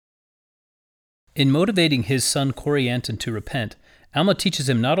In motivating his son Corianton to repent, Alma teaches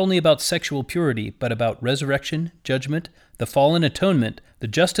him not only about sexual purity, but about resurrection, judgment, the fallen atonement, the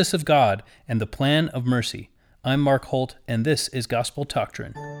justice of God, and the plan of mercy. I'm Mark Holt, and this is Gospel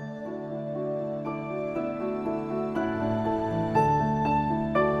Doctrine.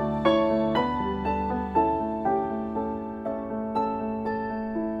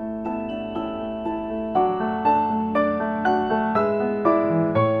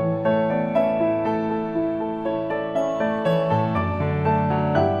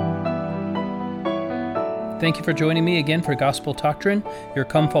 Thank you for joining me again for Gospel Doctrine, your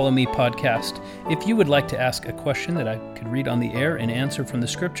Come Follow Me podcast. If you would like to ask a question that I could read on the air and answer from the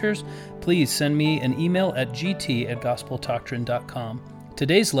Scriptures, please send me an email at gt@gospeldoctrine.com.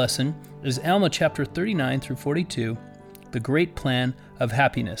 Today's lesson is Alma chapter 39 through 42, The Great Plan of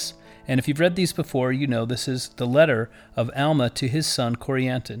Happiness. And if you've read these before, you know this is the letter of Alma to his son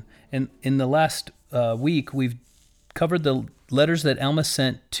Corianton. And in the last week, we've covered the letters that Alma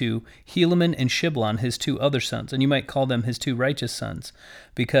sent to Helaman and Shiblon, his two other sons, and you might call them his two righteous sons,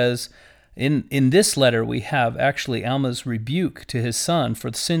 because in this letter we have actually Alma's rebuke to his son for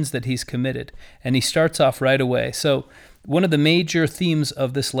the sins that he's committed, and he starts off right away. So one of the major themes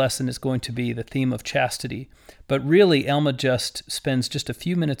of this lesson is going to be the theme of chastity, but really Alma just spends just a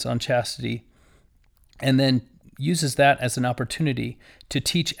few minutes on chastity and then uses that as an opportunity to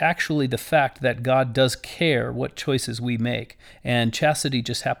teach actually the fact that God does care what choices we make, and chastity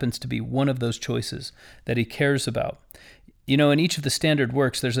just happens to be one of those choices that he cares about. You know, in each of the standard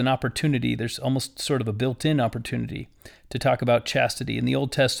works, there's an opportunity, there's almost sort of a built-in opportunity to talk about chastity. In the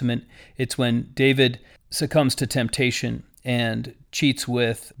Old Testament, it's when David succumbs to temptation and cheats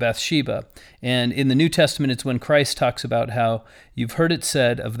with Bathsheba. And in the New Testament, it's when Christ talks about how you've heard it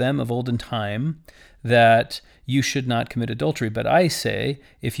said of them of olden time that you should not commit adultery. But I say,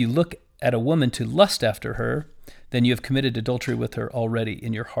 if you look at a woman to lust after her, then you have committed adultery with her already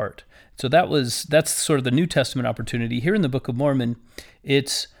in your heart. So that's sort of the New Testament opportunity. Here in the Book of Mormon,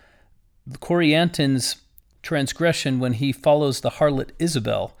 it's Corianton's transgression when he follows the harlot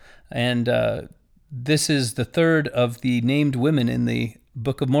Isabel. And this is the third of the named women in the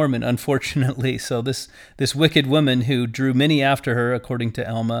Book of Mormon, unfortunately. So this wicked woman who drew many after her, according to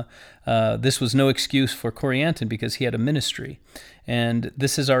Alma, this was no excuse for Corianton because he had a ministry. And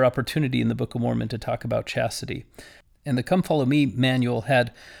this is our opportunity in the Book of Mormon to talk about chastity. And the Come Follow Me manual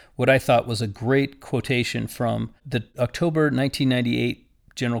had what I thought was a great quotation from the October 1998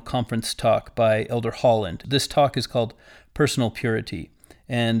 General Conference talk by Elder Holland. This talk is called Personal Purity.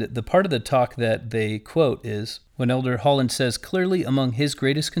 And the part of the talk that they quote is when Elder Holland says, clearly among his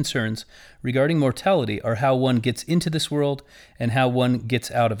greatest concerns regarding mortality are how one gets into this world and how one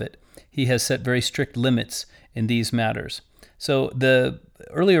gets out of it. He has set very strict limits in these matters. So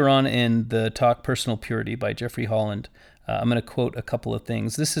earlier on in the talk, Personal Purity by Jeffrey Holland, I'm going to quote a couple of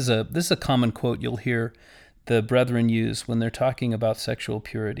things. This is a common quote you'll hear the brethren use when they're talking about sexual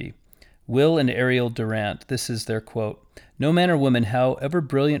purity. Will and Ariel Durant, this is their quote, "No man or woman, however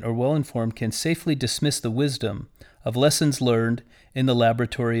brilliant or well-informed, can safely dismiss the wisdom of lessons learned in the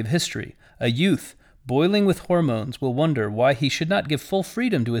laboratory of history. A youth, boiling with hormones, will wonder why he should not give full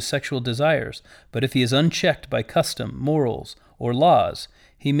freedom to his sexual desires, but if he is unchecked by custom, morals, or laws,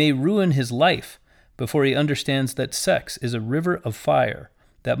 he may ruin his life before he understands that sex is a river of fire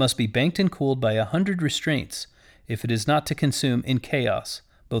that must be banked and cooled by 100 restraints if it is not to consume in chaos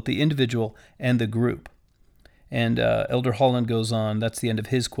both the individual and the group." And Elder Holland goes on, that's the end of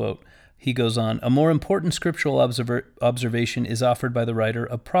his quote. He goes on, "A more important scriptural observation is offered by the writer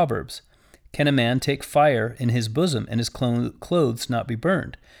of Proverbs. Can a man take fire in his bosom and his clothes not be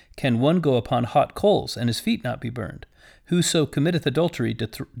burned? Can one go upon hot coals and his feet not be burned? Whoso committeth adultery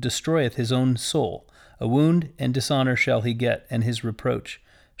destroyeth his own soul. A wound and dishonor shall he get, and his reproach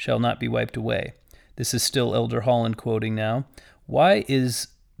shall not be wiped away." This is still Elder Holland quoting now. Why is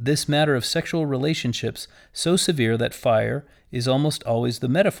this matter of sexual relationships so severe that fire is almost always the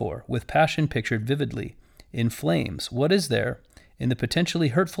metaphor, with passion pictured vividly in flames? What is there in the potentially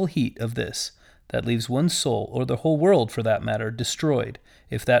hurtful heat of this that leaves one's soul, or the whole world for that matter, destroyed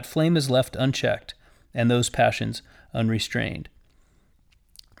if that flame is left unchecked and those passions unrestrained?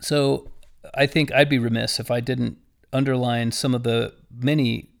 So I think I'd be remiss if I didn't underline some of the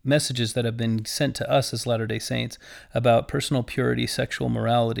many messages that have been sent to us as Latter-day Saints about personal purity, sexual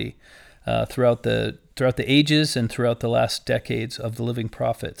morality throughout the ages and throughout the last decades of the living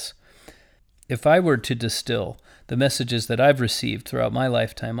prophets. If I were to distill the messages that I've received throughout my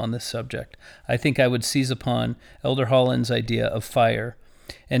lifetime on this subject, I think I would seize upon Elder Holland's idea of fire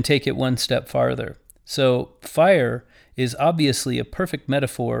and take it one step farther. So fire is obviously a perfect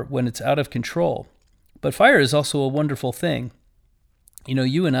metaphor when it's out of control. But fire is also a wonderful thing. You know,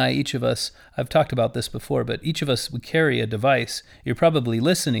 you and I, each of us, I've talked about this before, but each of us, we carry a device. You're probably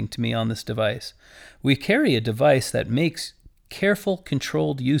listening to me on this device. We carry a device that makes careful,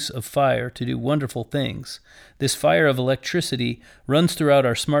 controlled use of fire to do wonderful things. This fire of electricity runs throughout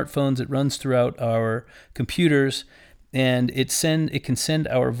our smartphones, it runs throughout our computers, and it can send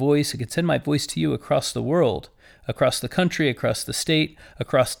our voice, it can send my voice to you across the world, across the country, across the state,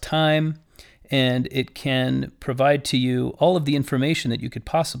 across time, and it can provide to you all of the information that you could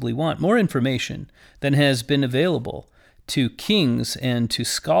possibly want, more information than has been available to kings and to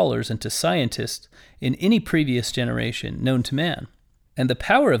scholars and to scientists in any previous generation known to man. And the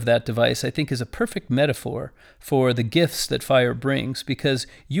power of that device, I think, is a perfect metaphor for the gifts that fire brings, because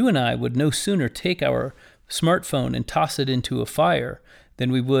you and I would no sooner take our smartphone and toss it into a fire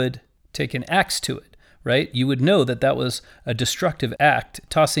than we would take an axe to it. Right? You would know that that was a destructive act.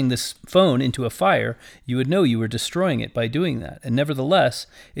 Tossing this phone into a fire, you would know you were destroying it by doing that. And nevertheless,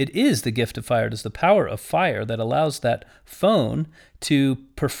 it is the gift of fire. It is the power of fire that allows that phone to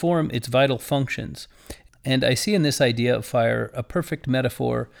perform its vital functions. And I see in this idea of fire a perfect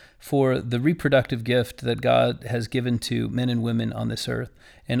metaphor for the reproductive gift that God has given to men and women on this earth.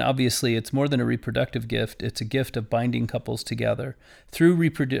 And obviously, it's more than a reproductive gift. It's a gift of binding couples together through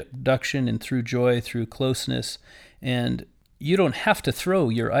reproduction and through joy, through closeness. And you don't have to throw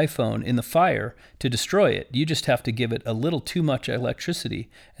your iPhone in the fire to destroy it. You just have to give it a little too much electricity,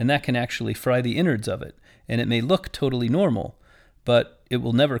 and that can actually fry the innards of it. And it may look totally normal, but it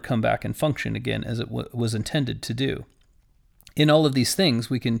will never come back and function again as it was intended to do. In all of these things,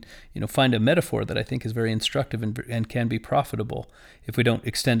 we can, find a metaphor that I think is very instructive and can be profitable if we don't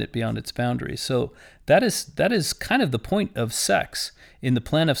extend it beyond its boundaries. So that is kind of the point of sex in the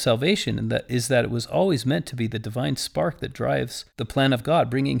plan of salvation, and that it was always meant to be the divine spark that drives the plan of God,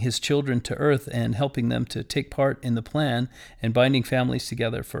 bringing His children to earth and helping them to take part in the plan and binding families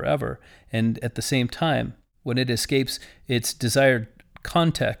together forever. And at the same time, when it escapes its desired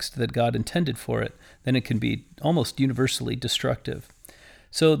context that God intended for it, then it can be almost universally destructive.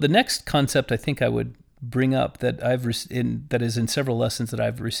 So the next concept I think I would bring up that that is in several lessons that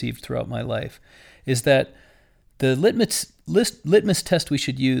I've received throughout my life is that the litmus test we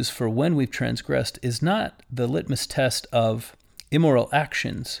should use for when we've transgressed is not the litmus test of immoral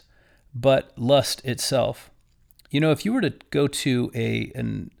actions, but lust itself. If you were to go to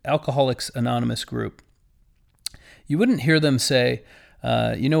an Alcoholics Anonymous group, you wouldn't hear them say,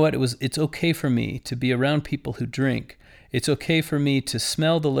 it's okay for me to be around people who drink. It's okay for me to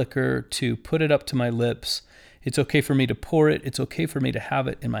smell the liquor, to put it up to my lips. It's okay for me to pour it. It's okay for me to have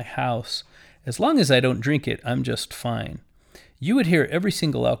it in my house. As long as I don't drink it, I'm just fine. You would hear every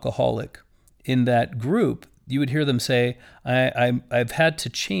single alcoholic in that group, you would hear them say, I've had to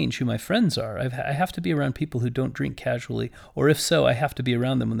change who my friends are. I have to be around people who don't drink casually, or if so, I have to be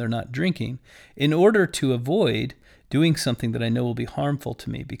around them when they're not drinking in order to avoid doing something that I know will be harmful to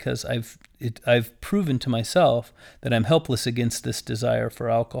me, because I've proven to myself that I'm helpless against this desire for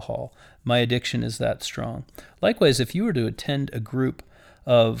alcohol. My addiction is that strong. Likewise, if you were to attend a group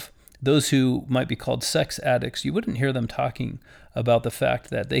of those who might be called sex addicts, you wouldn't hear them talking about the fact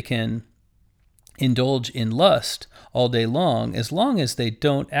that they can indulge in lust all day long as they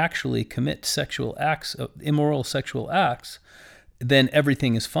don't actually commit sexual acts, immoral sexual acts, then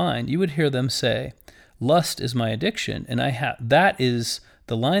everything is fine. You would hear them say, lust is my addiction, and that is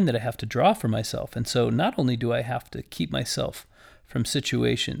the line that I have to draw for myself. And so not only do I have to keep myself from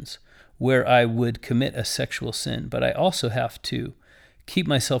situations where I would commit a sexual sin, but I also have to keep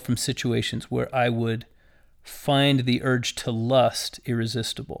myself from situations where I would find the urge to lust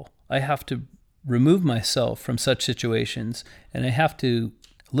irresistible. I have to remove myself from such situations, and I have to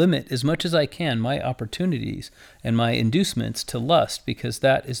limit as much as I can my opportunities and my inducements to lust, because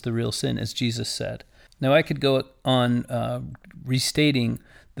that is the real sin, as Jesus said. Now, I could go on restating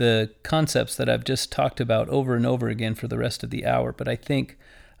the concepts that I've just talked about over and over again for the rest of the hour, but I think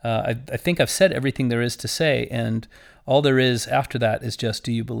I've said everything there is to say, and all there is after that is just,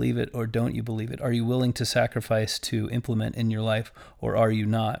 do you believe it or don't you believe it? Are you willing to sacrifice to implement in your life, or are you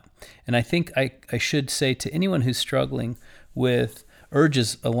not? And I think I should say to anyone who's struggling with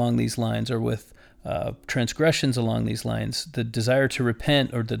urges along these lines, or with transgressions along these lines, the desire to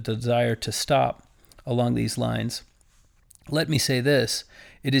repent or the desire to stop along these lines, let me say this: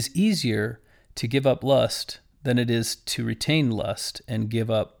 it is easier to give up lust than it is to retain lust and give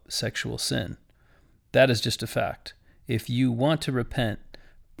up sexual sin. That is just a fact. If you want to repent,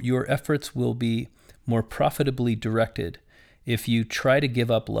 your efforts will be more profitably directed if you try to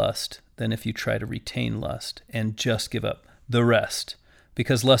give up lust than if you try to retain lust and just give up the rest,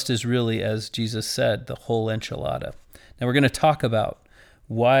 because lust is really, as Jesus said, the whole enchilada. Now we're going to talk about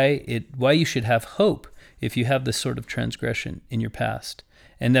why you should have hope if you have this sort of transgression in your past,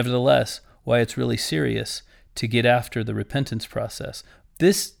 and nevertheless, why it's really serious to get after the repentance process.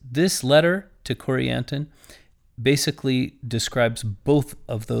 This letter to Corianton basically describes both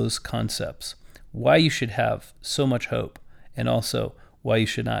of those concepts, why you should have so much hope, and also why you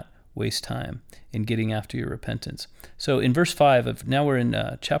should not waste time in getting after your repentance. So in verse 5 now we're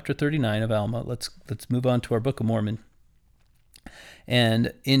in chapter 39 of Alma. Let's move on to our Book of Mormon.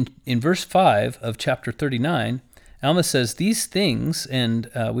 And in verse 5 of chapter 39, Alma says these things, and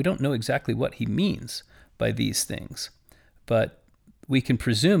we don't know exactly what he means by these things, but we can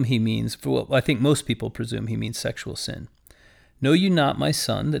presume he means, I think most people presume he means sexual sin. Know you not, my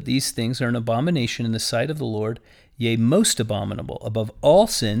son, that these things are an abomination in the sight of the Lord, yea, most abominable, above all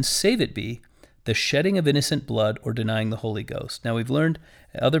sins, save it be the shedding of innocent blood or denying the Holy Ghost. Now, we've learned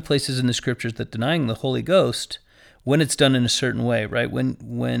other places in the Scriptures that denying the Holy Ghost, when it's done in a certain way, right?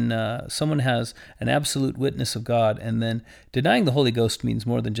 When someone has an absolute witness of God, and then denying the Holy Ghost means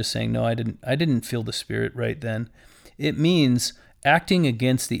more than just saying, no, I didn't feel the Spirit right then. It means acting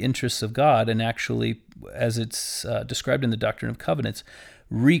against the interests of God and actually, as it's described in the Doctrine of Covenants,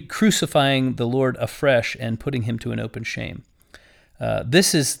 crucifying the Lord afresh and putting him to an open shame.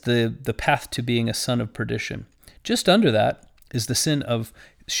 This is the path to being a son of perdition. Just under that is the sin of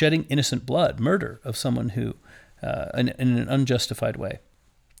shedding innocent blood, murder of someone who, in an unjustified way,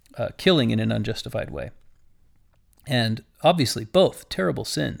 killing in an unjustified way. And obviously both terrible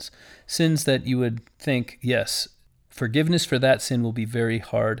sins that you would think, yes, forgiveness for that sin will be very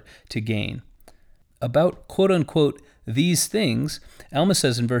hard to gain. About, quote unquote, these things, Alma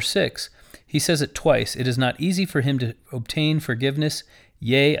says in verse 6, he says it twice, it is not easy for him to obtain forgiveness.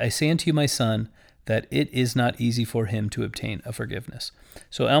 Yea, I say unto you, my son, that it is not easy for him to obtain a forgiveness.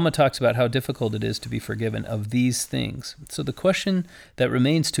 So Alma talks about how difficult it is to be forgiven of these things. So the question that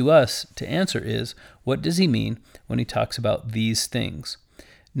remains to us to answer is, what does he mean when he talks about these things?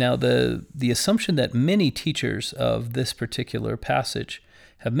 Now, the assumption that many teachers of this particular passage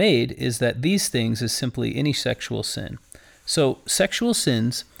have made is that these things is simply any sexual sin. So sexual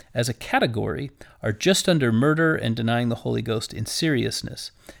sins as a category are just under murder and denying the Holy Ghost in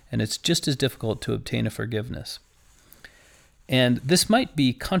seriousness, and it's just as difficult to obtain a forgiveness. And this might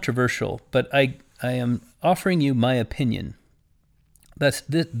be controversial, but I am offering you my opinion. That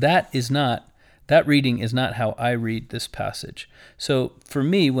reading is not how I read this passage. So for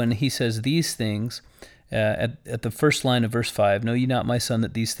me, when he says these things, at the first line of verse 5, know ye not, my son,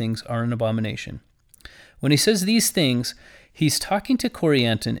 that these things are an abomination. When he says these things, he's talking to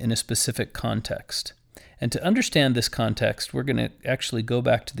Corianton in a specific context. And to understand this context, we're going to actually go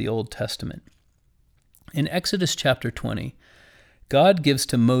back to the Old Testament. In Exodus chapter 20, God gives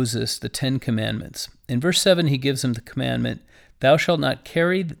to Moses the 10 Commandments. In verse 7, he gives him the commandment, thou shalt not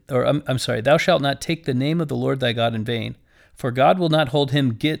thou shalt not take the name of the Lord thy God in vain, for God will not hold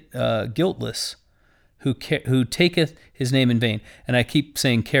him guiltless who taketh his name in vain. And I keep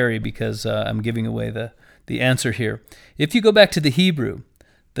saying carry because I'm giving away the answer here. If you go back to the Hebrew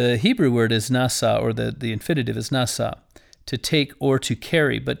word is nasa, or the infinitive is nasa, to take or to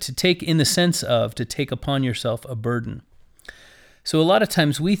carry, but to take in the sense of to take upon yourself a burden. So a lot of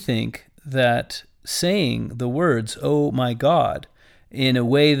times we think that saying the words, oh my God, in a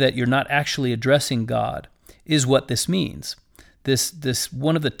way that you're not actually addressing God is what this means. This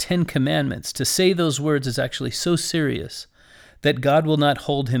one of the 10 commandments, to say those words is actually so serious that God will not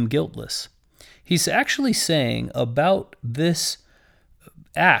hold him guiltless. He's actually saying about this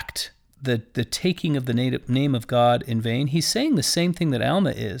act, the taking of the name of God in vain, he's saying the same thing that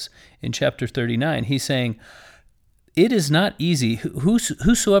Alma is in chapter 39. He's saying, it is not easy,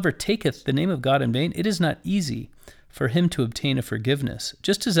 whosoever taketh the name of God in vain, it is not easy for him to obtain a forgiveness,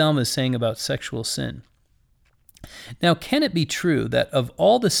 just as Alma is saying about sexual sin. Now, can it be true that of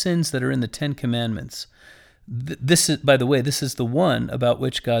all the sins that are in the 10 Commandments, this is, by the way, this is the one about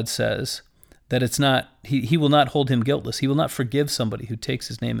which God says that it's not, he will not hold him guiltless. He will not forgive somebody who takes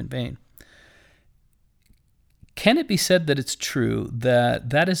his name in vain. Can it be said that it's true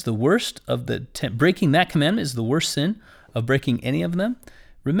that that is the worst of the 10, breaking that commandment is the worst sin of breaking any of them?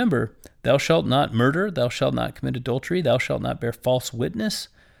 Remember, thou shalt not murder, thou shalt not commit adultery, thou shalt not bear false witness,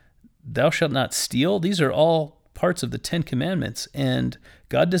 thou shalt not steal. These are all parts of the 10 Commandments, and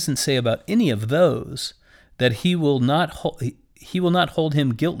God doesn't say about any of those that he will not hold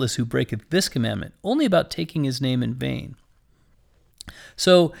him guiltless who breaketh this commandment, only about taking his name in vain.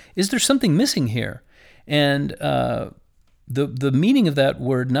 So is there something missing here? And the meaning of that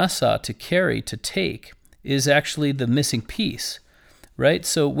word nasa, to carry, to take, is actually the missing piece, right?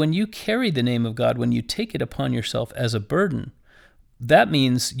 So when you carry the name of God, when you take it upon yourself as a burden, that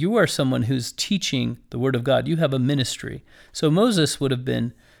means you are someone who's teaching the word of God. You have a ministry. So Moses would have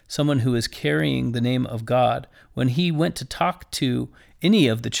been someone who is carrying the name of God. When he went to talk to any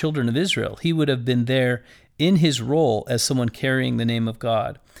of the children of Israel, he would have been there in his role as someone carrying the name of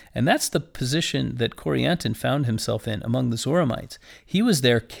God. And that's the position that Corianton found himself in among the Zoramites. He was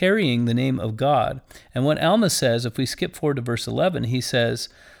there carrying the name of God. And what Alma says, if we skip forward to verse 11, he says,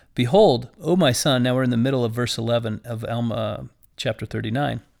 "Behold, O my son," now we're in the middle of verse 11 of Alma chapter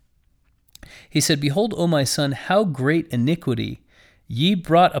 39. He said, "Behold, O my son, how great iniquity ye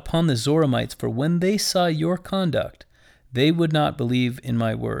brought upon the Zoramites, for when they saw your conduct, they would not believe in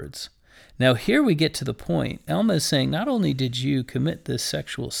my words." Now here we get to the point. Alma is saying, not only did you commit this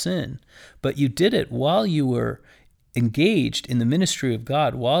sexual sin, but you did it while you were engaged in the ministry of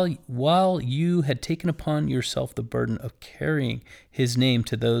God, while you had taken upon yourself the burden of carrying his name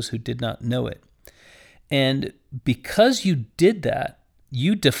to those who did not know it. And because you did that,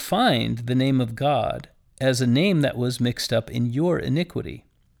 you defined the name of God as a name that was mixed up in your iniquity.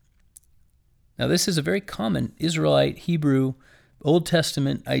 Now, this is a very common Israelite, Hebrew, Old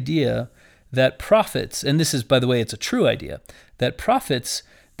Testament idea that prophets, and this is, by the way, it's a true idea, that prophets,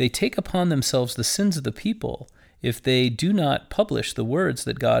 they take upon themselves the sins of the people if they do not publish the words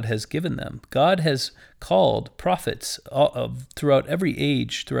that God has given them. God has called prophets throughout every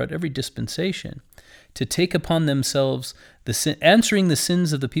age, throughout every dispensation, to take upon themselves answering the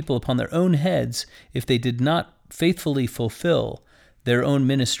sins of the people upon their own heads if they did not faithfully fulfill their own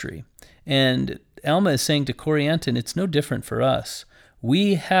ministry. And Alma is saying to Corianton, it's no different for us.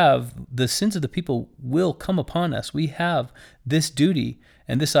 We have, the sins of the people will come upon us. We have this duty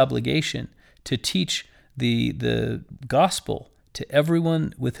and this obligation to teach the gospel to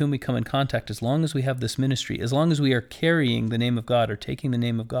everyone with whom we come in contact, as long as we have this ministry, as long as we are carrying the name of God or taking the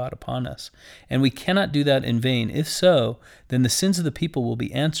name of God upon us. And we cannot do that in vain. If so, then the sins of the people will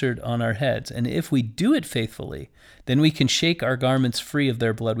be answered on our heads. And if we do it faithfully, then we can shake our garments free of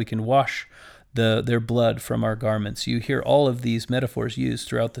their blood. We can wash their blood from our garments. You hear all of these metaphors used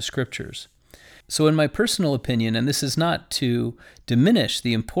throughout the scriptures. So in my personal opinion, and this is not to diminish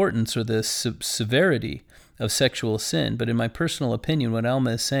the importance or the severity of sexual sin, but in my personal opinion, what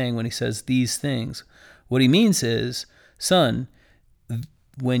Alma is saying when he says these things, what he means is, son,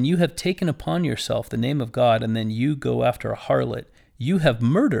 when you have taken upon yourself the name of God and then you go after a harlot, you have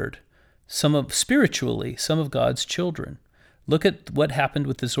murdered spiritually some of God's children. Look at what happened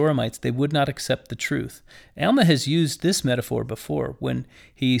with the Zoramites. They would not accept the truth. Alma has used this metaphor before. When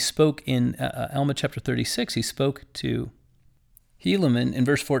he spoke in Alma chapter 36, he spoke to Helaman in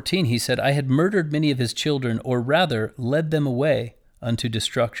verse 14. He said, "I had murdered many of his children, or rather led them away unto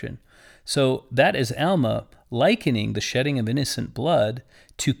destruction." So that is Alma likening the shedding of innocent blood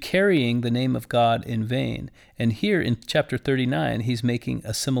to carrying the name of God in vain. And here in chapter 39, he's making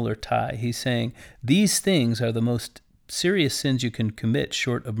a similar tie. He's saying these things are the most serious sins you can commit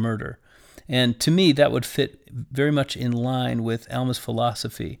short of murder. And to me, that would fit very much in line with Alma's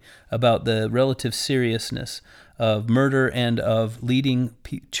philosophy about the relative seriousness of murder and of leading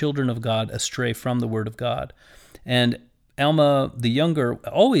children of God astray from the Word of God. And Alma, the younger,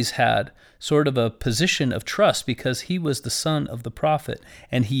 always had sort of a position of trust because he was the son of the prophet,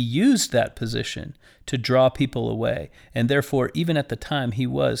 and he used that position to draw people away. And therefore, even at the time, he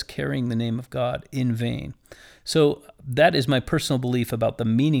was carrying the name of God in vain. So that is my personal belief about the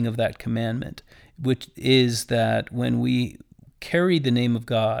meaning of that commandment, which is that when we carry the name of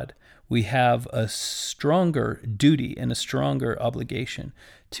God, we have a stronger duty and a stronger obligation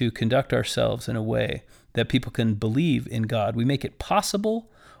to conduct ourselves in a way that people can believe in God. We make it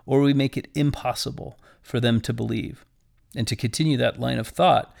possible or we make it impossible for them to believe. And to continue that line of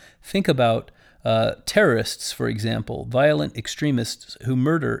thought, think about terrorists, for example, violent extremists who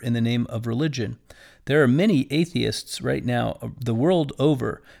murder in the name of religion. There are many atheists right now, the world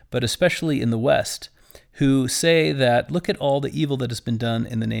over, but especially in the West, who say that, look at all the evil that has been done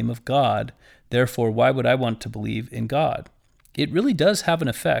in the name of God, therefore why would I want to believe in God? It really does have an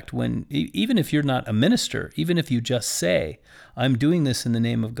effect when, even if you're not a minister, even if you just say, I'm doing this in the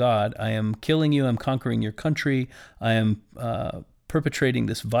name of God, I am killing you, I'm conquering your country, I am perpetrating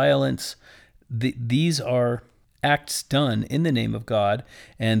this violence, these are acts done in the name of God,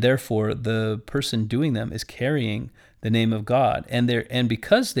 and therefore the person doing them is carrying the name of God. And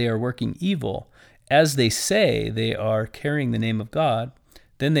because they are working evil, as they say they are carrying the name of God,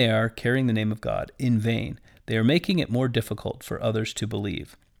 then they are carrying the name of God in vain. They are making it more difficult for others to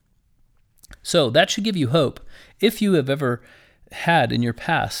believe. So that should give you hope. If you have ever had in your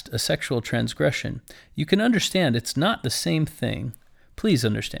past a sexual transgression, you can understand it's not the same thing. Please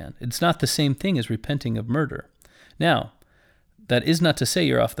understand, it's not the same thing as repenting of murder. Now, that is not to say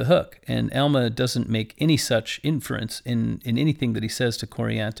you're off the hook, and Alma doesn't make any such inference in anything that he says to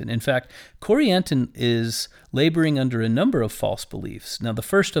Corianton. In fact, Corianton is laboring under a number of false beliefs. Now, the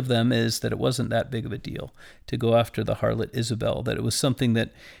first of them is that it wasn't that big of a deal to go after the harlot Isabel, that it was something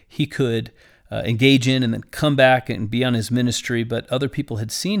that he could engage in and then come back and be on his ministry, but other people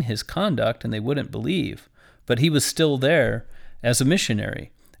had seen his conduct and they wouldn't believe. But he was still there as a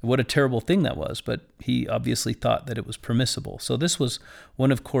missionary. What a terrible thing that was, but he obviously thought that it was permissible. So this was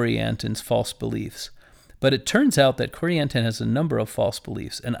one of Corianton's false beliefs. But it turns out that Corianton has a number of false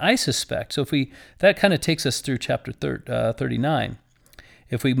beliefs, and I suspect, that kind of takes us through chapter 39.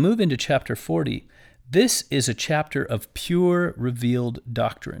 If we move into chapter 40, this is a chapter of pure revealed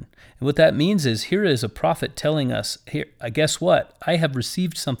doctrine. And what that means is, here is a prophet telling us, here, guess what? I have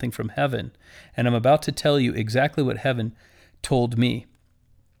received something from heaven, and I'm about to tell you exactly what heaven told me.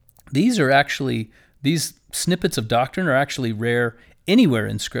 These snippets of doctrine are actually rare anywhere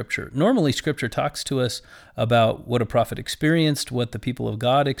in Scripture. Normally, Scripture talks to us about what a prophet experienced, what the people of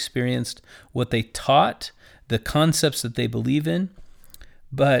God experienced, what they taught, the concepts that they believe in.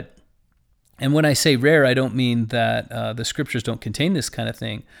 And when I say rare, I don't mean that the Scriptures don't contain this kind of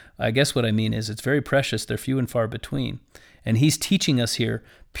thing. I guess what I mean is it's very precious. They're few and far between. And he's teaching us here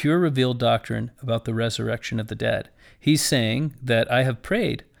pure revealed doctrine about the resurrection of the dead. He's saying that I have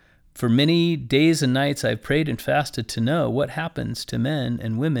prayed. For many days and nights I've prayed and fasted to know what happens to men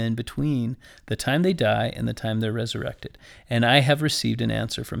and women between the time they die and the time they're resurrected. And I have received an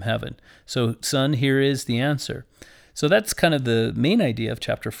answer from heaven. So, son, here is the answer. So that's kind of the main idea of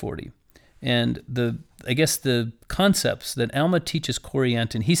chapter 40. And the concepts that Alma teaches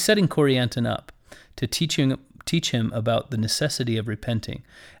Corianton, he's setting Corianton up to teach him about the necessity of repenting.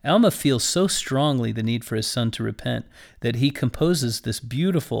 Alma feels so strongly the need for his son to repent that he composes this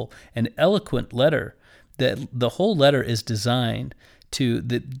beautiful and eloquent letter, that the whole letter is designed to,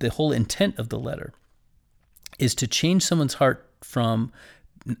 the whole intent of the letter is to change someone's heart from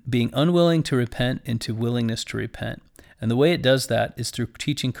being unwilling to repent into willingness to repent. And the way it does that is through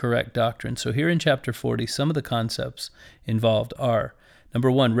teaching correct doctrine. So here in chapter 40, some of the concepts involved are, number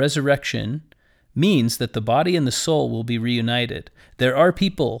one, resurrection means that the body and the soul will be reunited. There are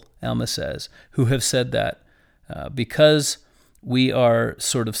people, Alma says, who have said that because we are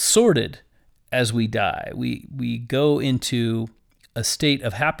sort of sorted as we die. We go into a state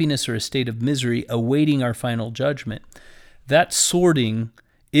of happiness or a state of misery awaiting our final judgment. That sorting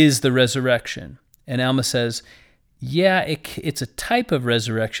is the resurrection. And Alma says, yeah, it's a type of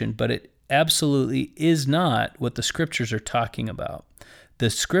resurrection, but it absolutely is not what the Scriptures are talking about. The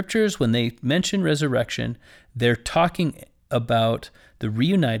Scriptures, when they mention resurrection, they're talking about the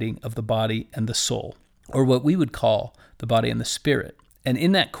reuniting of the body and the soul, or what we would call the body and the spirit. And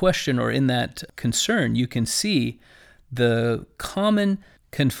in that question or in that concern, you can see the common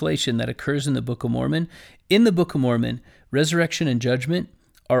conflation that occurs in the Book of Mormon. In the Book of Mormon, resurrection and judgment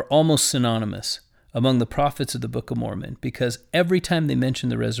are almost synonymous among the prophets of the Book of Mormon, because every time they mention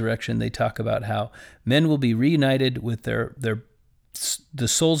the resurrection, they talk about how men will be reunited with the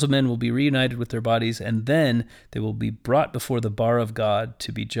souls of men will be reunited with their bodies, and then they will be brought before the bar of God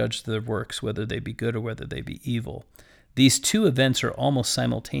to be judged their works, whether they be good or whether they be evil. These two events are almost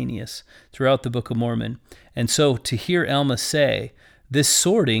simultaneous throughout the Book of Mormon. And so to hear Alma say, this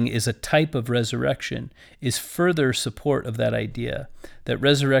sorting is a type of resurrection, is further support of that idea that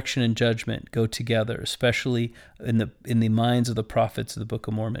resurrection and judgment go together, especially in the minds of the prophets of the Book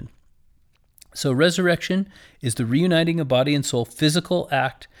of Mormon. So resurrection is the reuniting of body and soul, physical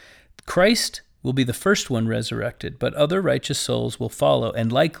act. Christ will be the first one resurrected, but other righteous souls will follow,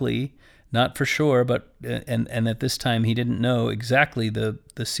 and likely, not for sure, but and at this time he didn't know exactly the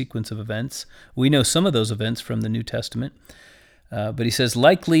sequence of events. We know some of those events from the New Testament. But he says,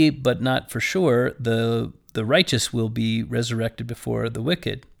 likely, but not for sure, the righteous will be resurrected before the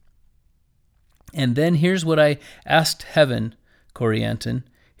wicked. And then here's what I asked heaven, Corianton.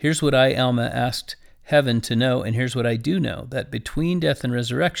 Here's what I, Alma, asked heaven to know, and here's what I do know, that between death and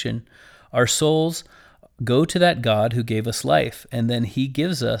resurrection, our souls go to that God who gave us life, and then he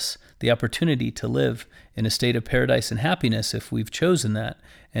gives us the opportunity to live in a state of paradise and happiness if we've chosen that,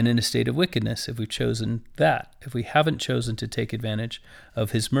 and in a state of wickedness if we've chosen that, if we haven't chosen to take advantage of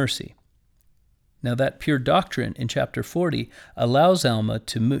his mercy. Now that pure doctrine in chapter 40 allows Alma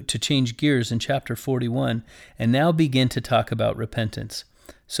to change gears in chapter 41 and now begin to talk about repentance.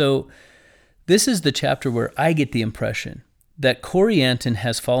 So this is the chapter where I get the impression that Corianton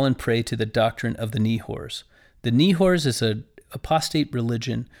has fallen prey to the doctrine of the Nehors. The Nehors is an apostate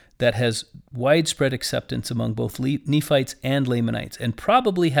religion that has widespread acceptance among both Nephites and Lamanites, and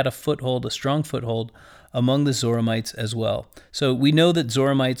probably had a strong foothold among the Zoramites as well. So we know that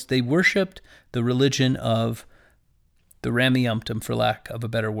Zoramites, they worshipped the religion of the Rameumptom, for lack of a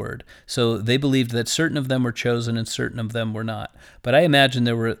better word. So they believed that certain of them were chosen and certain of them were not. But I imagine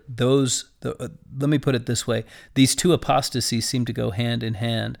there were let me put it this way, these two apostasies seem to go hand in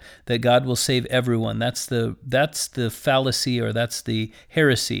hand, that God will save everyone. That's the fallacy, or that's the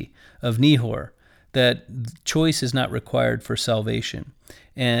heresy of Nehor, that choice is not required for salvation.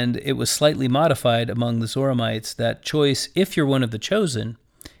 And it was slightly modified among the Zoramites that choice, if you're one of the chosen,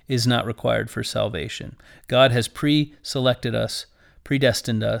 is not required for salvation. God has pre-selected us,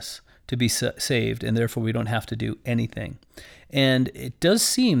 predestined us to be saved, and therefore we don't have to do anything. And it does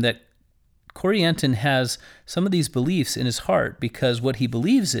seem that Corianton has some of these beliefs in his heart, because what he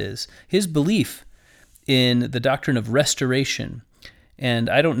believes is his belief in the doctrine of restoration. And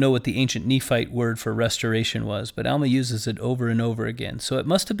I don't know what the ancient Nephite word for restoration was, but Alma uses it over and over again. So it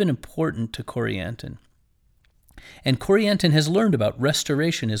must have been important to Corianton. And Corianton has learned about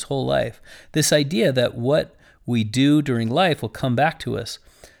restoration his whole life. This idea that what we do during life will come back to us.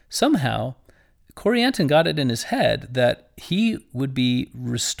 Somehow, Corianton got it in his head that he would be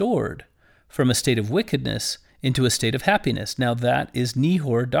restored from a state of wickedness into a state of happiness. Now that is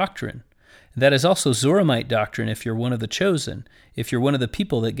Nehor doctrine. That is also Zoramite doctrine if you're one of the chosen. If you're one of the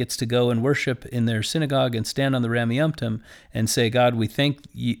people that gets to go and worship in their synagogue and stand on the Rameumptom and say, God, we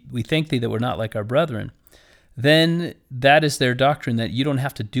thank thee that we're not like our brethren, then that is their doctrine, that you don't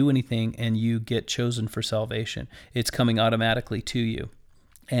have to do anything and you get chosen for salvation. It's coming automatically to you.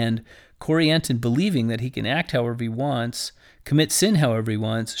 And Corianton, believing that he can act however he wants, commit sin however he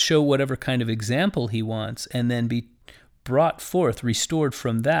wants, show whatever kind of example he wants, and then be brought forth, restored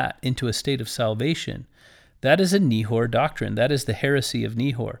from that into a state of salvation, that is a Nehor doctrine. That is the heresy of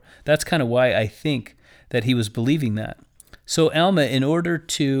Nehor. That's kind of why I think that he was believing that. So Alma, in order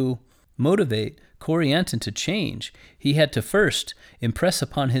to motivate Corianton to change, he had to first impress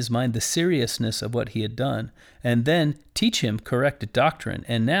upon his mind the seriousness of what he had done, and then teach him correct doctrine,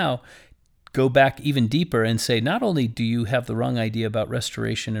 and now go back even deeper and say, not only do you have the wrong idea about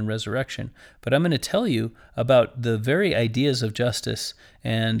restoration and resurrection, but I'm going to tell you about the very ideas of justice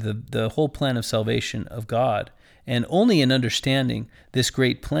and the whole plan of salvation of God. And only in understanding this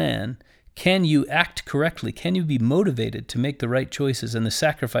great plan can you act correctly, can you be motivated to make the right choices and the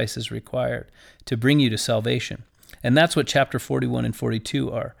sacrifices required to bring you to salvation. And that's what chapter 41 and 42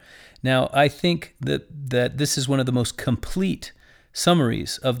 are. Now, I think that this is one of the most complete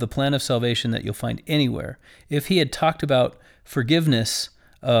summaries of the plan of salvation that you'll find anywhere. If he had talked about forgiveness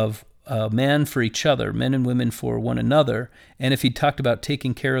of man for each other, men and women for one another, and if he talked about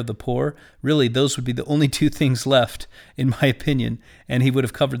taking care of the poor, really those would be the only two things left, in my opinion, and he would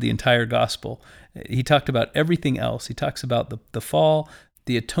have covered the entire gospel. He talked about everything else. He talks about the fall,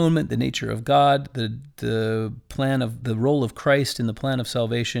 the atonement, the nature of God, the plan of the role of Christ in the plan of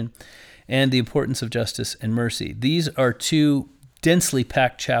salvation, and the importance of justice and mercy. These are two densely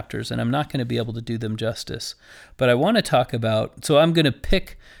packed chapters, and I'm not going to be able to do them justice. But I want to talk about, so I'm going to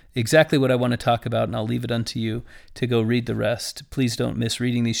pick exactly what I want to talk about, and I'll leave it unto you to go read the rest. Please don't miss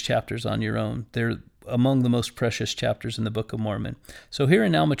reading these chapters on your own. They're among the most precious chapters in the Book of Mormon. So here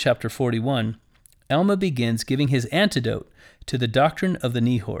in Alma chapter 41, Alma begins giving his antidote to the doctrine of the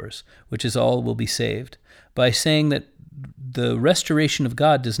Nehors, which is all will be saved, by saying that the restoration of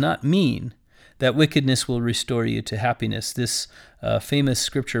God does not mean that wickedness will restore you to happiness. This famous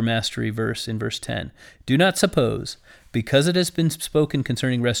scripture mastery verse in verse 10. Do not suppose, because it has been spoken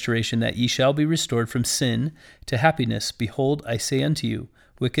concerning restoration, that ye shall be restored from sin to happiness. Behold, I say unto you,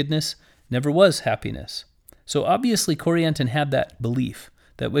 wickedness never was happiness. So obviously Corianton had that belief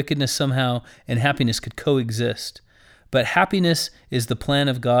that wickedness somehow and happiness could coexist. But happiness is the plan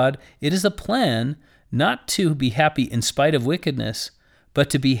of God. It is a plan not to be happy in spite of wickedness, but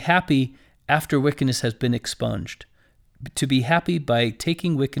to be happy after wickedness has been expunged, to be happy by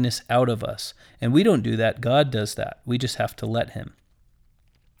taking wickedness out of us. And we don't do that. God does that. We just have to let him.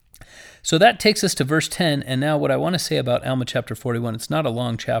 So that takes us to verse 10. And now what I want to say about Alma chapter 41, it's not a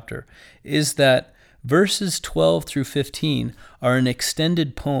long chapter, is that verses 12 through 15 are an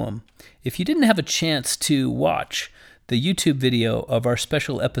extended poem. If you didn't have a chance to watch the YouTube video of our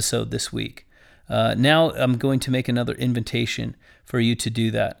special episode this week, now I'm going to make another invitation for you to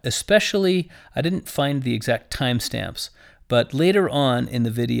do that. Especially, I didn't find the exact timestamps, but later on in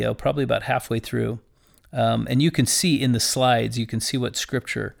the video, probably about halfway through, and you can see in the slides, you can see what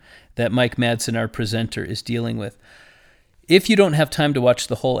scripture that Mike Madsen, our presenter, is dealing with. If you don't have time to watch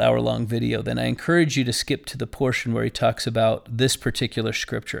the whole hour-long video, then I encourage you to skip to the portion where he talks about this particular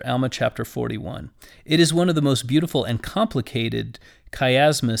scripture, Alma chapter 41. It is one of the most beautiful and complicated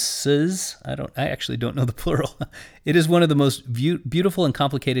chiasmuses. I actually don't know the plural. It is one of the most beautiful and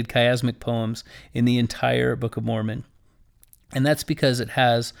complicated chiasmic poems in the entire Book of Mormon. And that's because it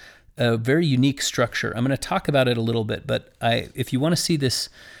has a very unique structure. I'm going to talk about it a little bit, but if you want to see this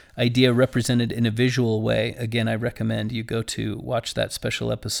idea represented in a visual way, again, I recommend you go to watch that special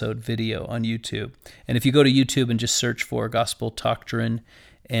episode video on YouTube. And if you go to YouTube and just search for Gospel Doctrine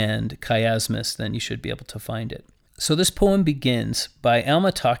and Chiasmus, then you should be able to find it. So this poem begins by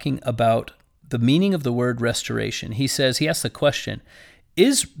Alma talking about the meaning of the word restoration. He asks the question,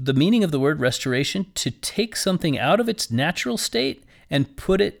 is the meaning of the word restoration to take something out of its natural state and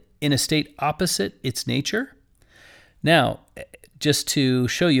put it in a state opposite its nature? Now, just to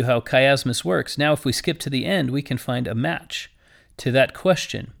show you how chiasmus works, now if we skip to the end, we can find a match to that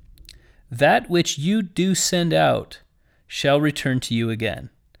question. That which you do send out shall return to you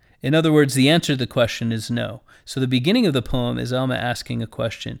again. In other words, the answer to the question is no. So the beginning of the poem is Alma asking a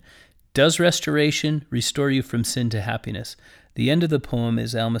question. Does restoration restore you from sin to happiness? The end of the poem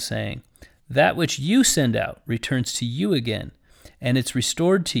is Alma saying, that which you send out returns to you again, and it's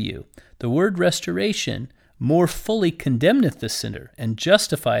restored to you. The word restoration more fully condemneth the sinner, and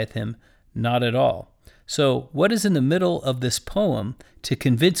justifieth him not at all. So what is in the middle of this poem to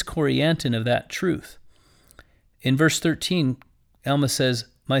convince Corianton of that truth? In verse 13, Alma says,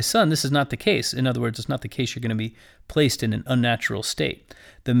 my son, this is not the case. In other words, it's not the case you're going to be placed in an unnatural state.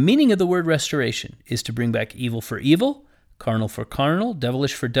 The meaning of the word restoration is to bring back evil for evil, carnal for carnal,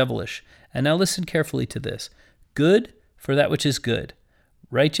 devilish for devilish. And now listen carefully to this. Good for that which is good,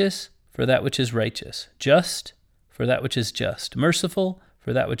 righteous for that which is righteous, just for that which is just, merciful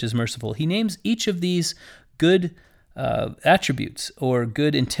for that which is merciful. He names each of these good attributes or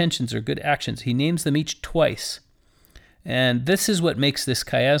good intentions or good actions. He names them each twice. And this is what makes this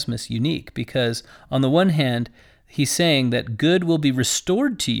chiasmus unique, because on the one hand, he's saying that good will be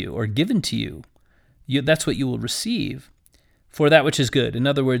restored to you or given to you. That's what you will receive for that which is good. In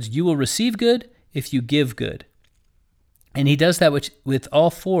other words, you will receive good if you give good. And he does that with all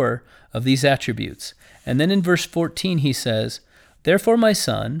four of these attributes. And then in verse 14 he says, therefore, my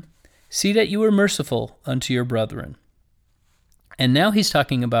son, see that you are merciful unto your brethren. And now he's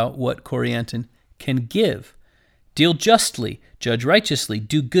talking about what Corianton can give. Deal justly, judge righteously,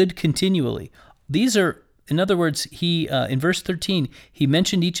 do good continually. These are, in other words, he in verse 13, he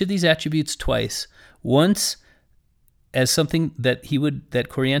mentioned each of these attributes twice. Once as something that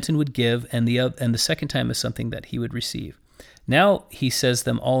Corianton would give, and the second time as something that he would receive. Now he says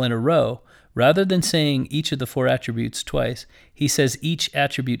them all in a row. Rather than saying each of the four attributes twice, he says each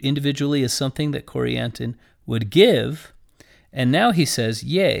attribute individually is something that Corianton would give. And now he says,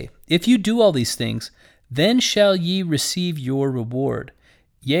 yea, if you do all these things, then shall ye receive your reward.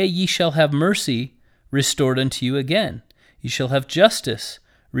 Yea, ye shall have mercy restored unto you again. Ye shall have justice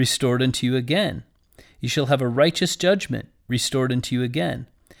restored unto you again. Ye shall have a righteous judgment restored unto you again.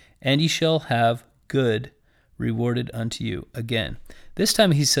 And ye shall have good rewarded unto you again. This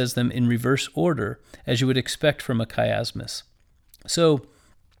time he says them in reverse order, as you would expect from a chiasmus. So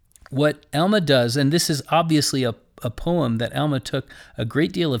what Alma does, and this is obviously a poem that Alma took a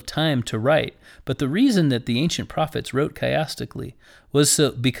great deal of time to write, but the reason that the ancient prophets wrote chiastically was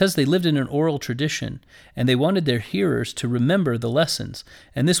because they lived in an oral tradition, and they wanted their hearers to remember the lessons.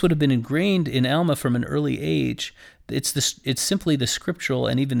 And this would have been ingrained in Alma from an early age. It's simply the scriptural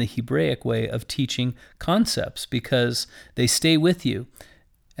and even the Hebraic way of teaching concepts, because they stay with you.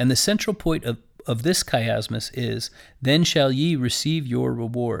 And the central point of this chiasmus is, then shall ye receive your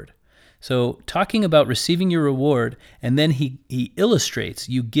reward. So talking about receiving your reward, and then he illustrates,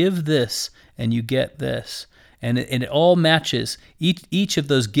 you give this and you get this. And it all matches. Each of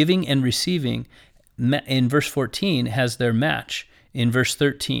those giving and receiving in verse 14 has their match in verse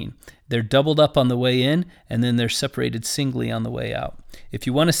 13. They're doubled up on the way in, and then they're separated singly on the way out. If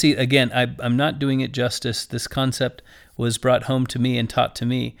you want to see, again, I'm not doing it justice. This concept was brought home to me and taught to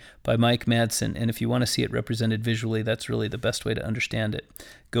me by Mike Madsen, and if you want to see it represented visually, that's really the best way to understand it.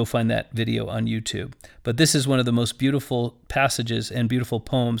 Go find that video on YouTube. But this is one of the most beautiful passages and beautiful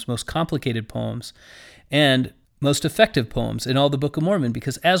poems, most complicated poems, and most effective poems in all the Book of Mormon,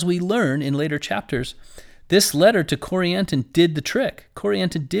 because as we learn in later chapters, this letter to Corianton did the trick.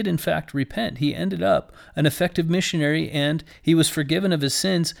 Corianton did, in fact, repent. He ended up an effective missionary, and he was forgiven of his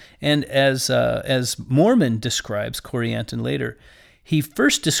sins. And as Mormon describes Corianton later, He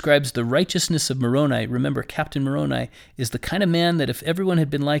first describes the righteousness of Moroni. Remember, Captain Moroni is the kind of man that if everyone had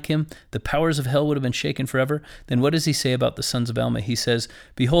been like him, the powers of hell would have been shaken forever. Then what does he say about the sons of Alma? He says,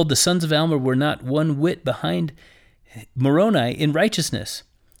 "Behold, the sons of Alma were not one whit behind Moroni in righteousness."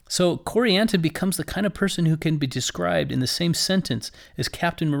 So Corianton becomes the kind of person who can be described in the same sentence as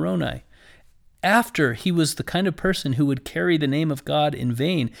Captain Moroni. After he was the kind of person who would carry the name of God in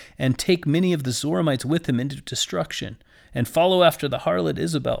vain and take many of the Zoramites with him into destruction and follow after the harlot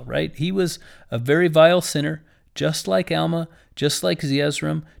Isabel, right? He was a very vile sinner, just like Alma, just like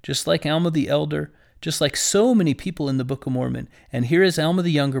Zeezrom, just like Alma the elder, just like so many people in the Book of Mormon. And here is Alma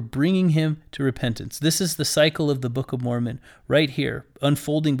the Younger bringing him to repentance. This is the cycle of the Book of Mormon right here,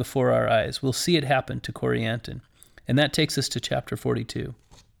 unfolding before our eyes. We'll see it happen to Corianton. And that takes us to chapter 42.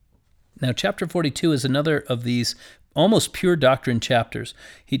 Now, chapter 42 is another of these almost pure doctrine chapters.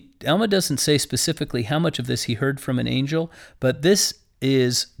 Alma doesn't say specifically how much of this he heard from an angel, but this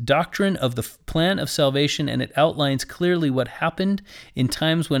is doctrine of the plan of salvation, and it outlines clearly what happened in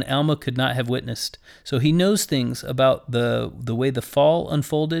times when Alma could not have witnessed. So he knows things about the way the fall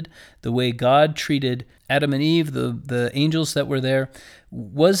unfolded, the way God treated Adam and Eve, the angels that were there.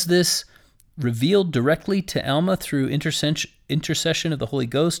 Was this revealed directly to Alma through intercession of the Holy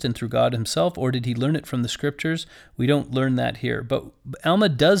Ghost and through God himself, or did he learn it from the scriptures? We don't learn that here. But Alma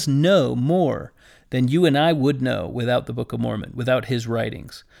does know more than you and I would know without the Book of Mormon, without his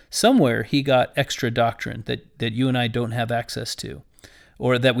writings. Somewhere he got extra doctrine that you and I don't have access to,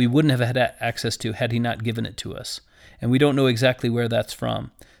 or that we wouldn't have had access to had he not given it to us. And we don't know exactly where that's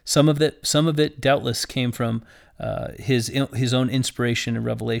from. Some of it doubtless came from his own inspiration and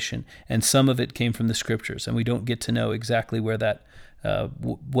revelation, and some of it came from the scriptures, and we don't get to know exactly where that,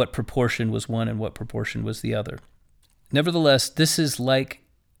 what proportion was one and what proportion was the other. Nevertheless, this is like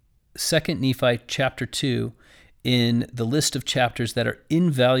 2 Nephi chapter 2 in the list of chapters that are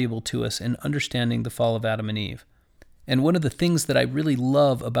invaluable to us in understanding the fall of Adam and Eve. And one of the things that I really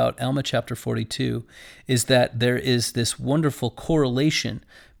love about Alma chapter 42 is that there is this wonderful correlation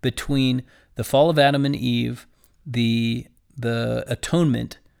between the fall of Adam and Eve, the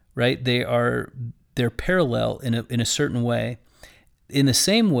atonement, right? They're parallel in a certain way. In the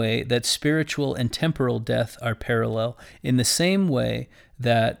same way that spiritual and temporal death are parallel, in the same way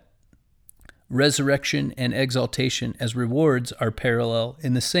that resurrection and exaltation as rewards are parallel,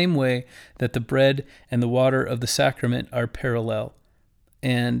 in the same way that the bread and the water of the sacrament are parallel.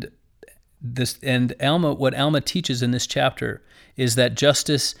 And Alma, what Alma teaches in this chapter is that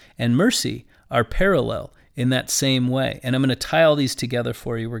justice and mercy are parallel in that same way. And I'm going to tie all these together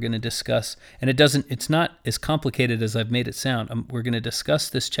for you. We're going to discuss, and it's not as complicated as I've made it sound. We're going to discuss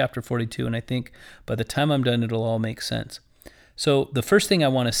this chapter 42, and I think by the time I'm done, it'll all make sense. So the first thing I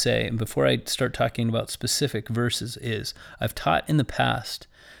want to say, and before I start talking about specific verses, is I've taught in the past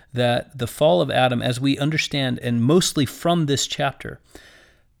that the fall of Adam, as we understand, and mostly from this chapter,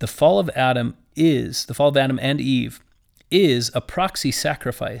 the fall of Adam and Eve is a proxy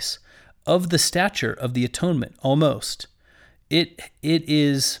sacrifice of the stature of the atonement, almost. It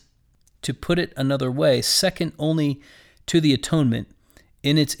is, to put it another way, second only to the atonement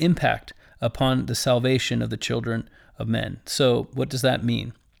in its impact upon the salvation of the children of men. So what does that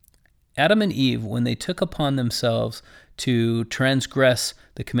mean? Adam and Eve, when they took upon themselves to transgress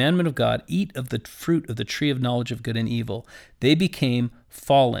the commandment of God, eat of the fruit of the tree of knowledge of good and evil, they became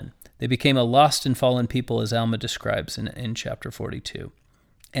fallen. They became a lost and fallen people, as Alma describes in chapter 42.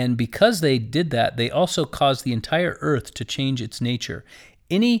 And because they did that, they also caused the entire earth to change its nature.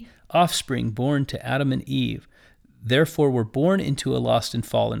 Any offspring born to Adam and Eve, therefore, were born into a lost and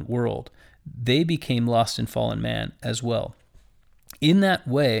fallen world. They became lost and fallen man as well. In that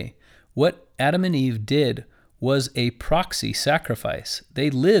way, what Adam and Eve did was a proxy sacrifice. They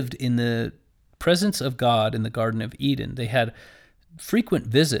lived in the presence of God in the Garden of Eden. They had frequent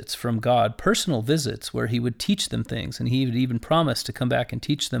visits from God, personal visits where he would teach them things, and he would even promise to come back and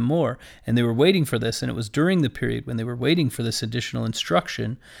teach them more. And they were waiting for this, and it was during the period when they were waiting for this additional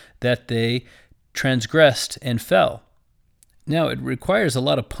instruction that they transgressed and fell. Now, it requires a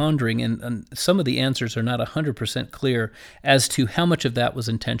lot of pondering, and some of the answers are not 100% clear as to how much of that was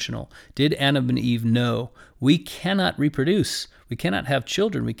intentional. Did Adam and Eve know we cannot reproduce? We cannot have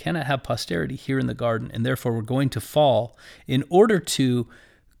children. We cannot have posterity here in the garden, and therefore we're going to fall. In order to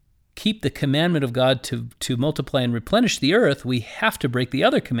keep the commandment of God to multiply and replenish the earth, we have to break the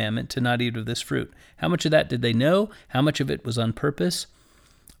other commandment to not eat of this fruit. How much of that did they know? How much of it was on purpose?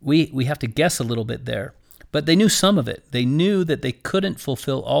 We have to guess a little bit there. But they knew some of it. They knew that they couldn't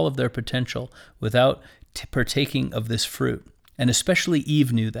fulfill all of their potential without partaking of this fruit. And especially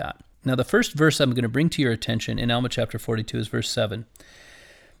Eve knew that. Now, the first verse I'm going to bring to your attention in Alma chapter 42 is verse 7.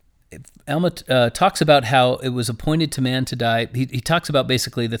 Alma talks about how it was appointed to man to die. He talks about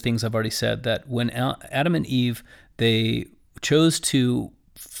basically the things I've already said, that when Adam and Eve, they chose to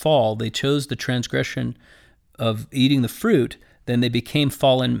fall, they chose the transgression of eating the fruit, then they became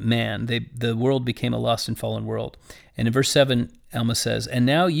fallen man. The world became a lost and fallen world. And in verse 7, Alma says, "And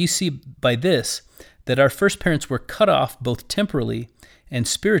now you see by this that our first parents were cut off both temporally and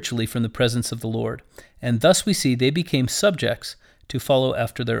spiritually from the presence of the Lord. And thus we see they became subjects to follow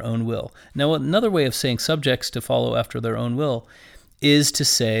after their own will." Now, another way of saying subjects to follow after their own will is to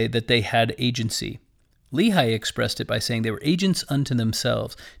say that they had agency. Lehi expressed it by saying they were agents unto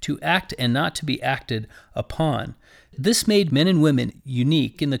themselves, to act and not to be acted upon. This made men and women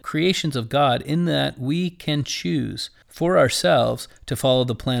unique in the creations of God in that we can choose for ourselves to follow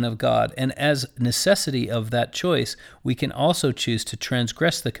the plan of God. And as necessity of that choice, we can also choose to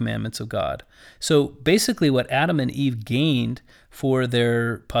transgress the commandments of God. So basically what Adam and Eve gained for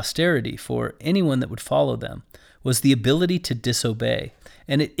their posterity, for anyone that would follow them, was the ability to disobey.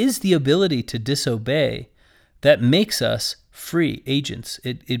 And it is the ability to disobey that makes us free agents.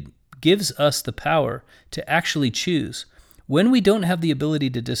 It gives us the power to actually choose. When we don't have the ability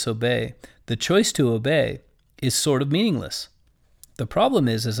to disobey, the choice to obey is sort of meaningless. The problem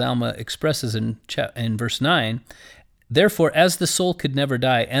is, as Alma expresses in verse 9, "Therefore, as the soul could never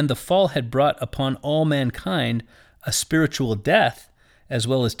die, and the fall had brought upon all mankind a spiritual death, as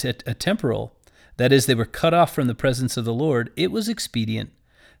well as a temporal, that is, they were cut off from the presence of the Lord, it was expedient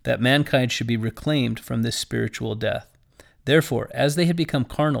that mankind should be reclaimed from this spiritual death. Therefore, as they had become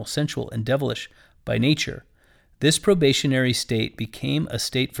carnal, sensual, and devilish by nature, this probationary state became a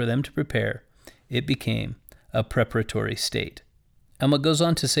state for them to prepare. It became a preparatory state." Alma goes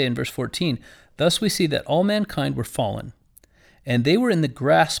on to say in verse 14, "Thus we see that all mankind were fallen, and they were in the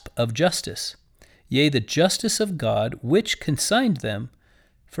grasp of justice, yea, the justice of God, which consigned them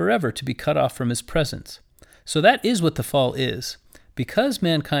forever to be cut off from his presence." So that is what the fall is. Because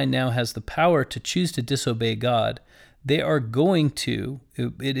mankind now has the power to choose to disobey God, they are going to,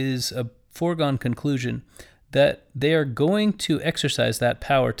 it is a foregone conclusion, that they are going to exercise that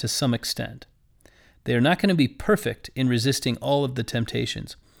power to some extent. They are not going to be perfect in resisting all of the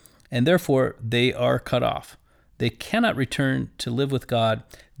temptations, and therefore they are cut off. They cannot return to live with God.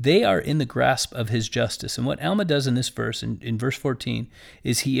 They are in the grasp of his justice. And what Alma does in this verse, in verse 14,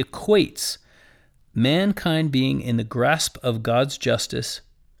 is he equates mankind being in the grasp of God's justice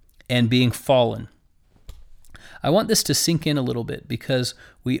and being fallen. I want this to sink in a little bit because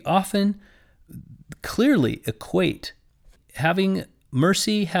we often clearly equate having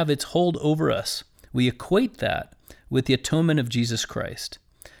mercy have its hold over us. We equate that with the atonement of Jesus Christ.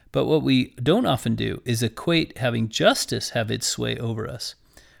 But what we don't often do is equate having justice have its sway over us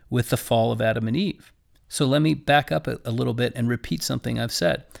with the fall of Adam and Eve. So let me back up a little bit and repeat something I've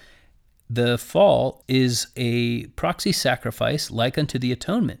said. The fall is a proxy sacrifice like unto the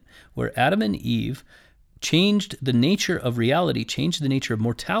atonement, where Adam and Eve changed the nature of reality, changed the nature of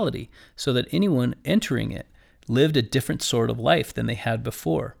mortality, so that anyone entering it lived a different sort of life than they had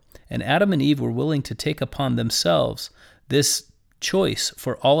before. And Adam and Eve were willing to take upon themselves this choice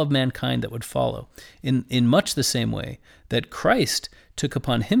for all of mankind that would follow, in much the same way that Christ took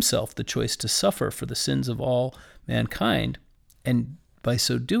upon himself the choice to suffer for the sins of all mankind, and by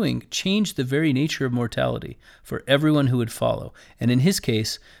so doing, changed the very nature of mortality for everyone who would follow, and in his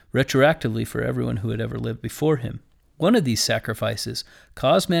case, retroactively for everyone who had ever lived before him. One of these sacrifices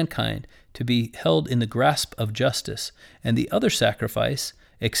caused mankind to be held in the grasp of justice, and the other sacrifice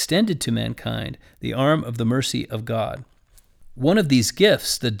extended to mankind the arm of the mercy of God. One of these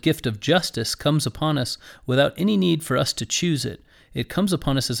gifts, the gift of justice, comes upon us without any need for us to choose it. It comes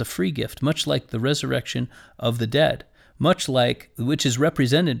upon us as a free gift, much like the resurrection of the dead, which is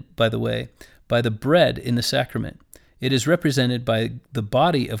represented, by the way, by the bread in the sacrament. It is represented by the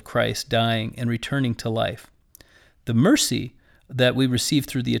body of Christ dying and returning to life. The mercy that we receive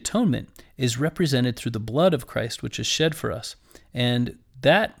through the atonement is represented through the blood of Christ, which is shed for us. And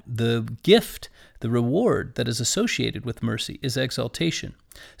that, the gift, the reward that is associated with mercy is exaltation.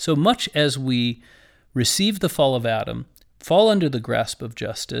 So much as we receive the fall of Adam, fall under the grasp of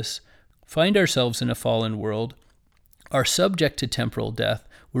justice, find ourselves in a fallen world, are subject to temporal death,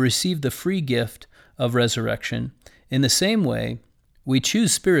 we receive the free gift of resurrection. In the same way, we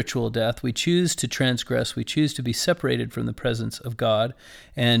choose spiritual death, we choose to transgress, we choose to be separated from the presence of God,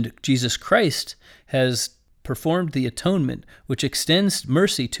 and Jesus Christ has performed the atonement, which extends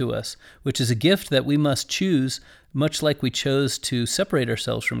mercy to us, which is a gift that we must choose, much like we chose to separate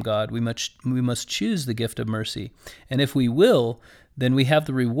ourselves from God. We must choose the gift of mercy. And if we will, then we have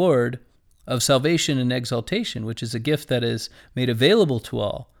the reward of salvation and exaltation, which is a gift that is made available to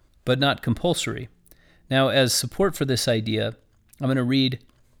all, but not compulsory. Now, as support for this idea, I'm going to read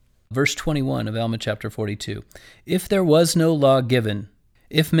verse 21 of Alma chapter 42. If there was no law given,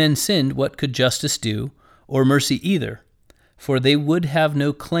 if men sinned, what could justice do, or mercy either? For they would have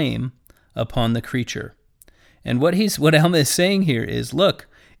no claim upon the creature. And what Alma is saying here is, look,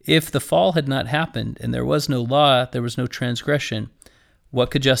 if the fall had not happened and there was no law, there was no transgression,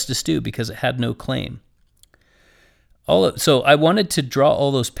 what could justice do? Because it had no claim. So I wanted to draw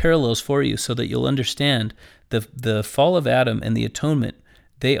all those parallels for you so that you'll understand the fall of Adam and the atonement.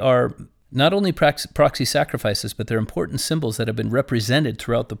 They are not only proxy sacrifices, but they're important symbols that have been represented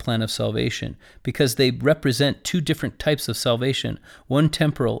throughout the plan of salvation because they represent two different types of salvation, one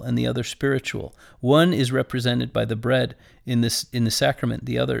temporal and the other spiritual. One is represented by the bread in the sacrament,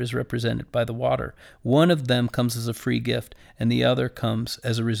 the other is represented by the water. One of them comes as a free gift, and the other comes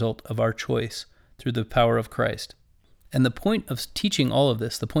as a result of our choice through the power of Christ. And the point of teaching all of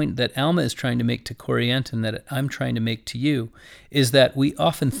this, the point that Alma is trying to make to Corianton, that I'm trying to make to you, is that we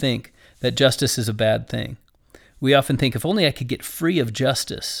often think that justice is a bad thing. We often think, if only I could get free of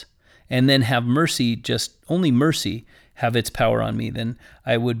justice and then have mercy, just only mercy, have its power on me, then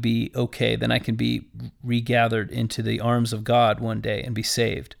I would be okay. Then I can be regathered into the arms of God one day and be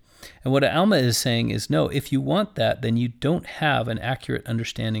saved. And what Alma is saying is, no, if you want that, then you don't have an accurate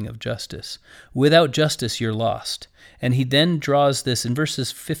understanding of justice. Without justice, you're lost. And he then draws this, in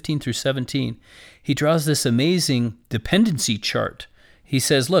verses 15 through 17, he draws this amazing dependency chart. He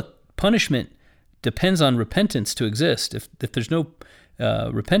says, look, punishment depends on repentance to exist. If there's no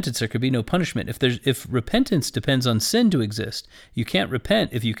repentance, there could be no punishment. If repentance depends on sin to exist, you can't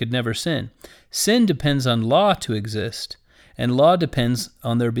repent if you could never sin. Sin depends on law to exist, and law depends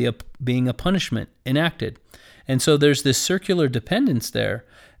on there being a punishment enacted. And so there's this circular dependence there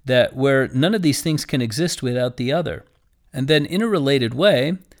that where none of these things can exist without the other. And then in a related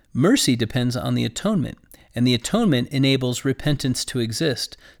way, mercy depends on the atonement, and the atonement enables repentance to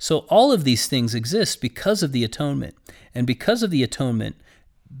exist. So all of these things exist because of the atonement, and because of the atonement,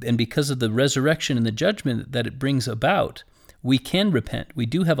 and because of the resurrection and the judgment that it brings about, we can repent. We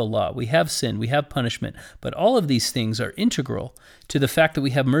do have a law. We have sin. We have punishment. But all of these things are integral to the fact that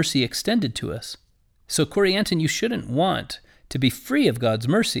we have mercy extended to us. So, Corianton, you shouldn't want to be free of God's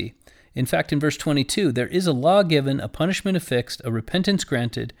mercy. In fact, in verse 22, there is a law given, a punishment affixed, a repentance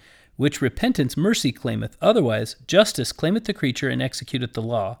granted, which repentance mercy claimeth. Otherwise, justice claimeth the creature and executeth the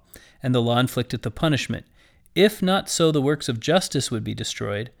law, and the law inflicteth the punishment. If not so, the works of justice would be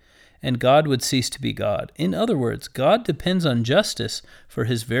destroyed, and God would cease to be God. In other words, God depends on justice for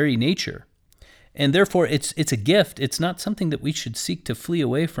his very nature. And therefore, it's a gift. It's not something that we should seek to flee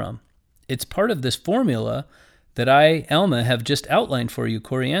away from. It's part of this formula that I, Alma, have just outlined for you,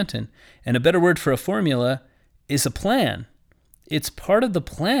 Corianton. And a better word for a formula is a plan. It's part of the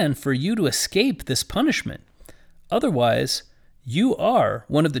plan for you to escape this punishment. Otherwise, you are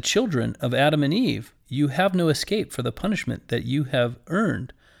one of the children of Adam and Eve. You have no escape for the punishment that you have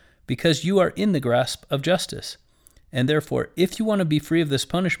earned, because you are in the grasp of justice. And therefore, if you want to be free of this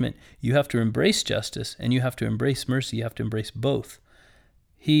punishment, you have to embrace justice and you have to embrace mercy. You have to embrace both.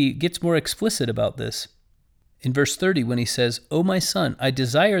 He gets more explicit about this in verse 30 when he says, O my son, I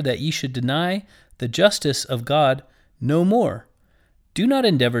desire that ye should deny the justice of God no more. Do not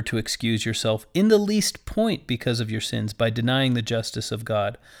endeavor to excuse yourself in the least point because of your sins by denying the justice of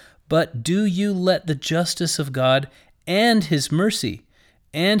God, but do you let the justice of God and his mercy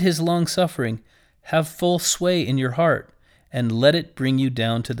and his long-suffering have full sway in your heart, and let it bring you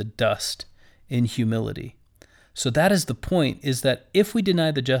down to the dust in humility. So that is the point, is that if we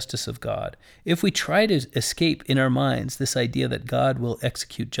deny the justice of God, if we try to escape in our minds this idea that God will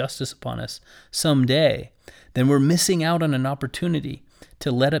execute justice upon us someday, then we're missing out on an opportunity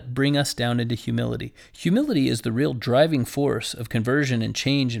to let it bring us down into humility. Humility is the real driving force of conversion and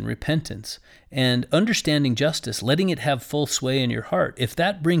change and repentance. And understanding justice, letting it have full sway in your heart, if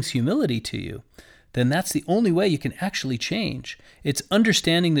that brings humility to you, then that's the only way you can actually change. It's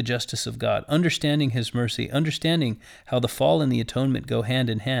understanding the justice of God, understanding his mercy, understanding how the fall and the atonement go hand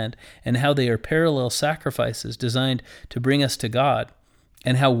in hand, and how they are parallel sacrifices designed to bring us to God,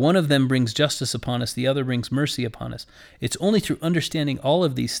 and how one of them brings justice upon us, the other brings mercy upon us. It's only through understanding all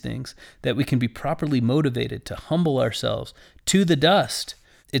of these things that we can be properly motivated to humble ourselves to the dust.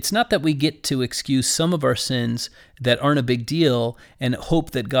 It's not that we get to excuse some of our sins that aren't a big deal and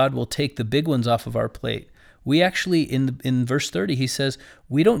hope that God will take the big ones off of our plate. We actually, in verse 30, he says,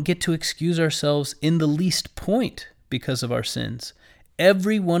 we don't get to excuse ourselves in the least point because of our sins.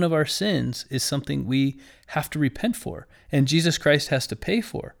 Every one of our sins is something we have to repent for, and Jesus Christ has to pay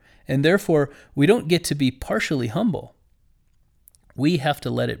for. And therefore, we don't get to be partially humble. We have to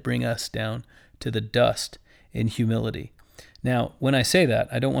let it bring us down to the dust in humility. Now, when I say that,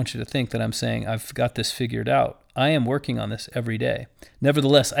 I don't want you to think that I'm saying I've got this figured out. I am working on this every day.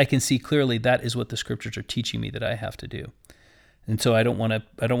 Nevertheless, I can see clearly that is what the scriptures are teaching me that I have to do. And so I don't want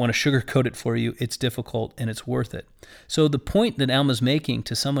to sugarcoat it for you. It's difficult and it's worth it. So the point that Alma's making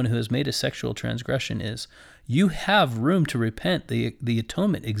to someone who has made a sexual transgression is you have room to repent. The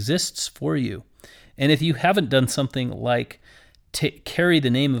atonement exists for you. And if you haven't done something like carry the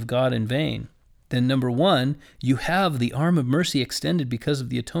name of God in vain, then number one, you have the arm of mercy extended because of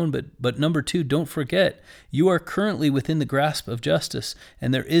the atonement. But number two, don't forget, you are currently within the grasp of justice,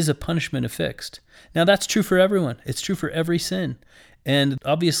 and there is a punishment affixed. Now, that's true for everyone. It's true for every sin. And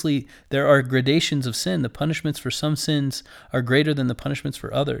obviously, there are gradations of sin. The punishments for some sins are greater than the punishments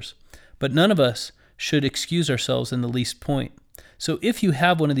for others. But none of us should excuse ourselves in the least point. So if you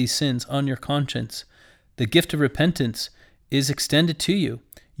have one of these sins on your conscience, the gift of repentance is extended to you.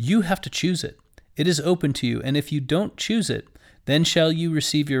 You have to choose it. It is open to you, and if you don't choose it, then shall you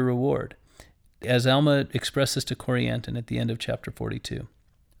receive your reward, as Alma expresses to Corianton at the end of chapter 42.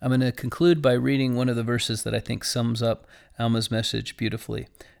 I'm going to conclude by reading one of the verses that I think sums up Alma's message beautifully,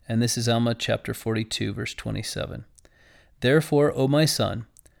 and this is Alma chapter 42, verse 27. Therefore, O my son,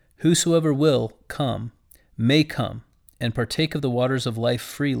 whosoever will come, may come, and partake of the waters of life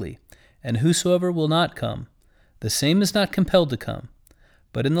freely, and whosoever will not come, the same is not compelled to come,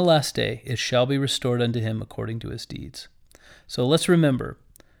 but in the last day it shall be restored unto him according to his deeds. So let's remember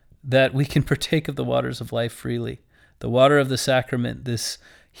that we can partake of the waters of life freely. The water of the sacrament, this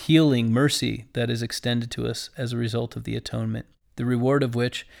healing mercy that is extended to us as a result of the atonement, the reward of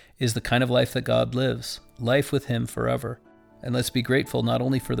which is the kind of life that God lives, life with him forever. And let's be grateful not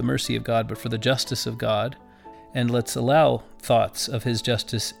only for the mercy of God, but for the justice of God. And let's allow thoughts of his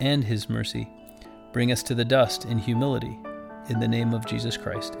justice and his mercy bring us to the dust in humility. In the name of Jesus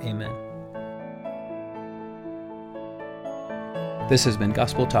Christ, amen. This has been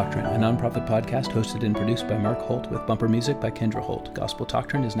Gospel Doctrine, a nonprofit podcast hosted and produced by Mark Holt with bumper music by Kendra Holt. Gospel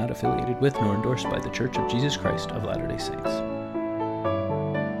Doctrine is not affiliated with nor endorsed by The Church of Jesus Christ of Latter-day Saints.